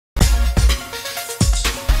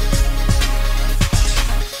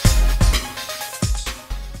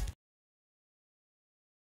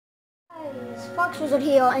Fox Wizard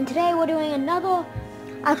here, and today we're doing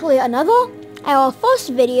our first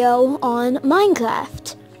video on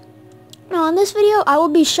Minecraft. Now in this video I will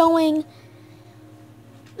be showing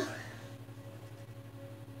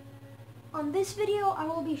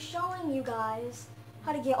you guys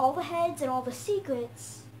how to get all the heads and all the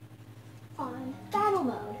secrets on battle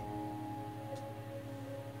mode.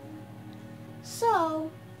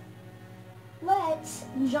 So let's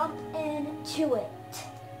jump into it.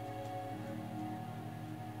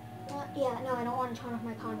 No, I don't want to turn off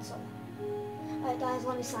my console. Alright guys,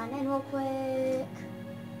 let me sign in real quick.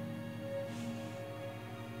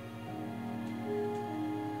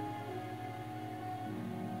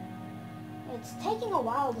 It's taking a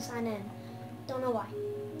while to sign in. Don't know why.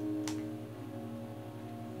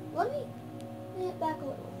 Let me get back a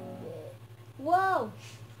little bit. Whoa!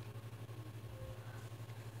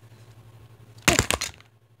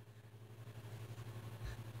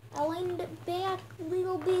 I leaned it back a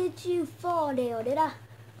little bit too far there, did I?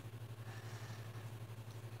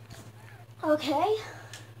 Okay.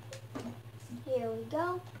 Here we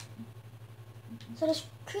go. So just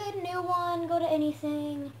create a new one, go to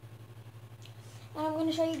anything. And I'm going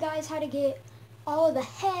to show you guys how to get all of the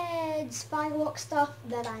heads, fireworks stuff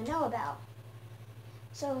that I know about.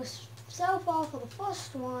 So far for the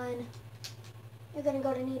first one, you're going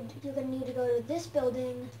to need to go to this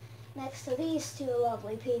building next to these two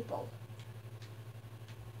lovely people.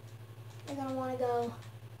 You're going to want to go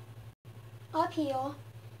up here.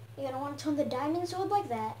 You're going to want to turn the diamond sword like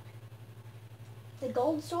that, the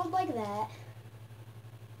gold sword like that,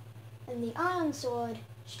 and the iron sword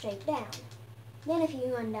straight down. Then if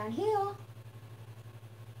you run down here,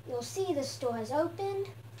 you'll see the store has opened,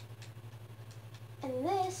 and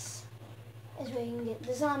this is where you can get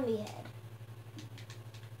the zombie head.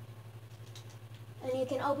 And you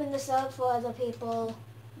can open this up for other people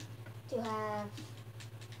to have.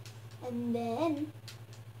 And then,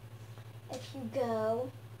 if you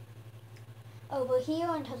go over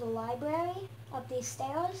here into the library, up these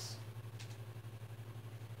stairs,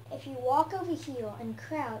 if you walk over here and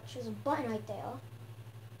crouch, there's a button right there.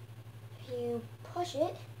 If you push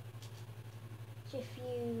it,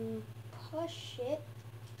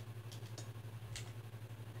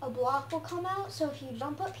 a block will come out. So if you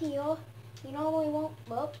jump up here, you normally won't,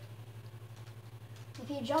 well, if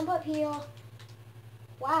you jump up here,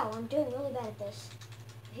 wow, I'm doing really bad at this.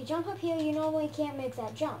 If you jump up here, you normally can't make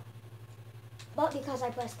that jump. But because I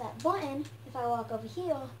pressed that button, if I walk over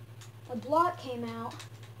here, a block came out,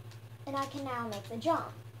 and I can now make the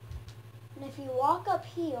jump. And if you walk up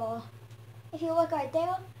here, if you look right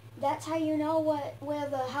there, that's how you know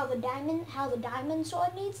how the diamond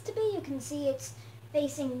sword needs to be. You can see it's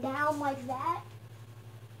facing down like that.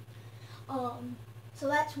 So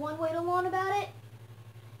that's one way to learn about it.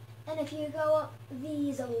 And if you go up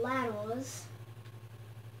these ladders,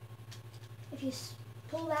 if you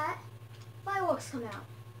pull that, fireworks come out.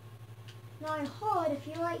 Now I heard if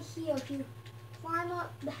you're right here, if you climb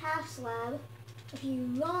up the half slab, if you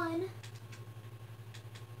run,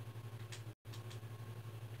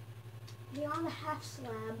 if you're on the half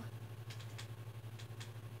slab,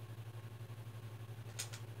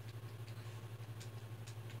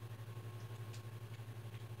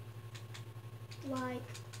 like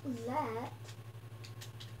that,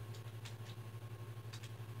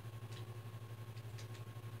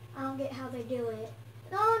 I don't get how they do it.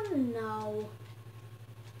 Oh no.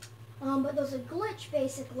 But there's a glitch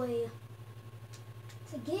basically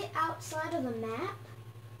to get outside of the map,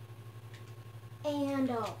 and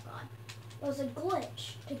oh god, there's a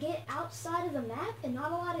glitch to get outside of the map, and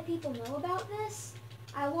not a lot of people know about this.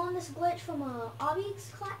 I learned this glitch from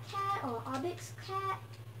Obix Cat.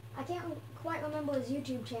 I can't quite remember his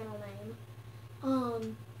YouTube channel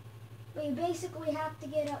name. But you basically have to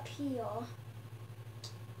get up here,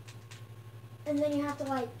 and then you have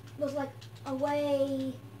to there's a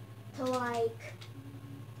way to I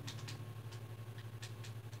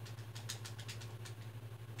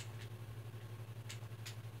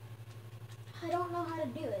don't know how to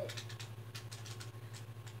do it.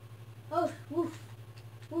 Oh, woof,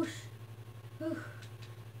 whoosh, woof.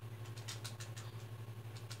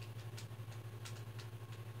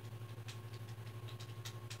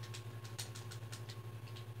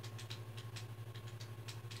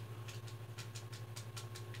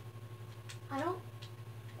 I don't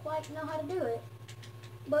quite know how to do it,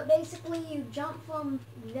 but basically you jump from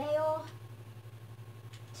there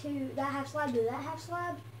to that half slab to that half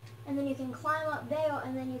slab, and then you can climb up there,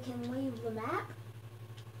 and then you can leave the map.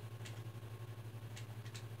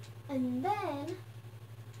 And then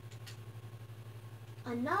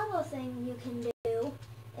another thing you can do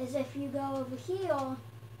is if you go over here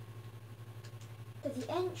to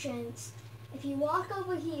the entrance, if you walk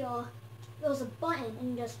over here, there's a button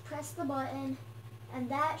and you just press the button and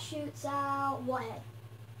that shoots out what head?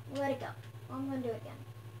 Where'd it go? I'm gonna do it again.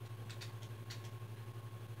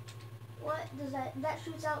 What does that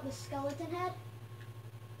shoots out the skeleton head?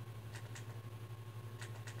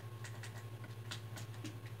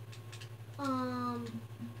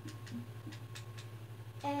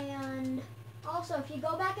 And also if you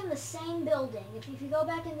go back in the same building, if you go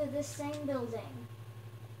back into this same building,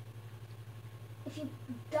 if you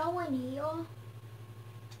go in here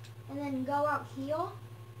and then go out here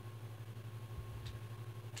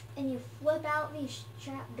and you flip out these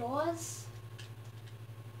trap doors.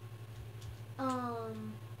 Oh,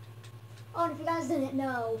 and if you guys didn't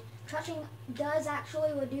know, crouching does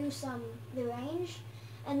actually reduce the range,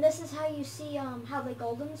 and this is how you see how the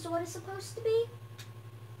golden sword is supposed to be.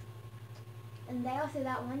 And there through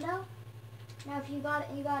that window. Now if you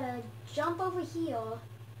gotta jump over here.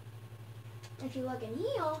 If you look in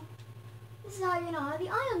here, this is how you know how the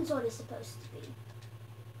iron sword is supposed to be.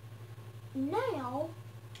 Now,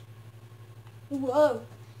 whoa!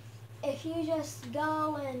 If you just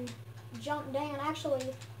go and jump down,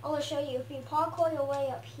 actually, I'll show you. If you parkour your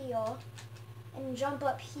way up here and jump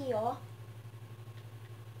up here,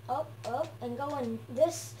 up, and go in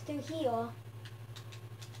this through here.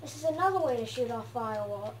 This is another way to shoot off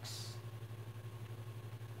fireworks.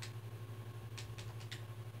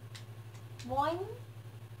 One.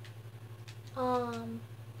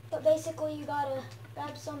 But basically you gotta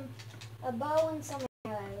grab a bow and some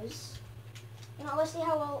arrows. You know, let's see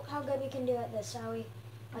how good we can do at this, shall we?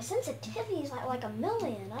 My sensitivity is like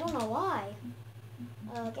 1,000,000. I don't know why.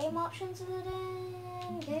 Game options is it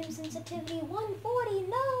in? Game sensitivity 140.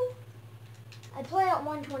 No. I play at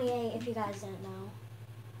 128 if you guys didn't know.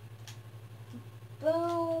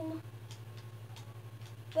 Boom.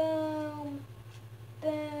 Boom.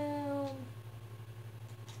 Boom.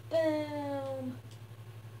 Boom.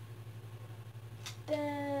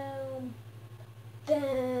 Boom.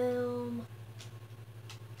 Boom.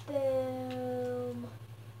 Boom.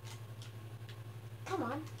 Come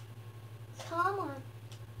on. Come on.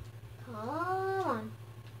 Come on.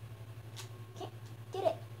 Can't get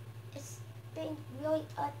it. It's being really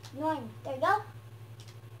annoying. There you go.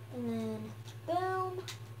 And then boom.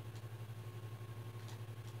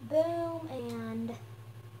 Boom and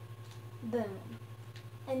boom.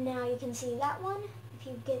 And now you can see that one. If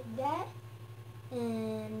you get that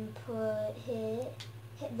and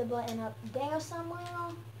hit the button up there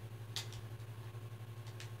somewhere.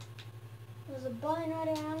 There's a button right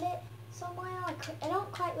around it somewhere. I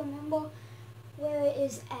don't quite remember where it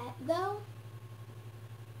is at though.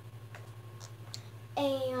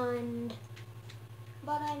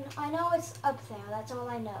 But I know it's up there. That's all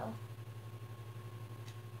I know.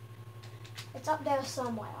 It's up there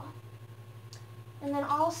somewhere. And then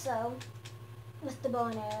also, with the bow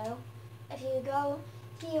and arrow, if you go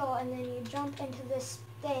here and then you jump into this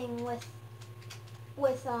thing with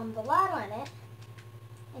the ladder in it,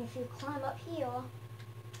 and if you climb up here,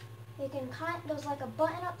 you can there's like a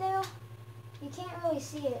button up there. You can't really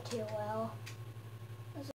see it too well.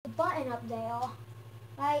 There's a button up there,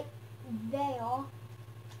 right there.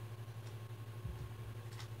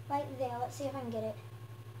 Right there. Let's see if I can get it.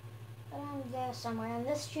 Around there somewhere. And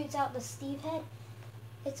this shoots out the Steve head.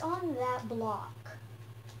 It's on that block.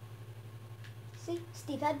 See?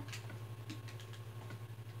 Steve head.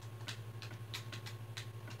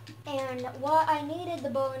 And what I needed the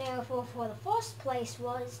bow and arrow for the first place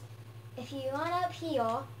was if you run up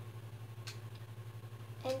here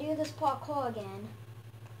and do this parkour again,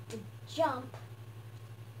 you jump,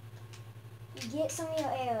 you get some of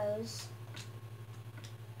your arrows,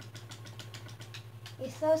 you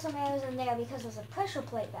throw some arrows in there because there's a pressure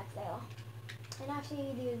plate back there. And after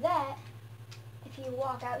you do that, if you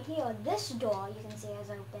walk out here, this door you can see is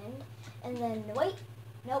opened. And then, wait,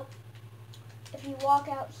 nope. If you walk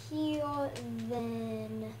out here,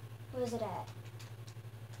 then, where is it at?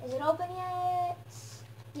 Is it open yet?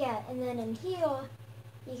 Yeah, and then in here,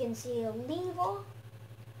 you can see a lever.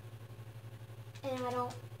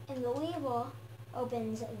 And the lever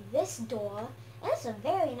opens this door. And it's a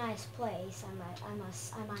very nice place,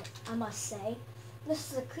 I must say.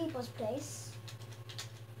 This is a creeper's place.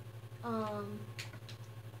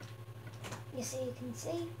 You can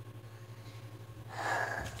see.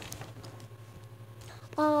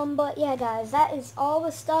 But yeah guys, that is all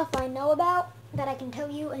the stuff I know about that I can tell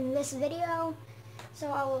you in this video. So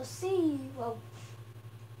I will see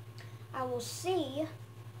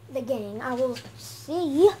the gang. I will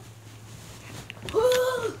see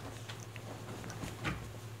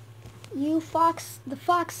the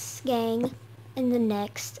Fox gang in the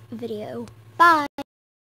next video. Bye.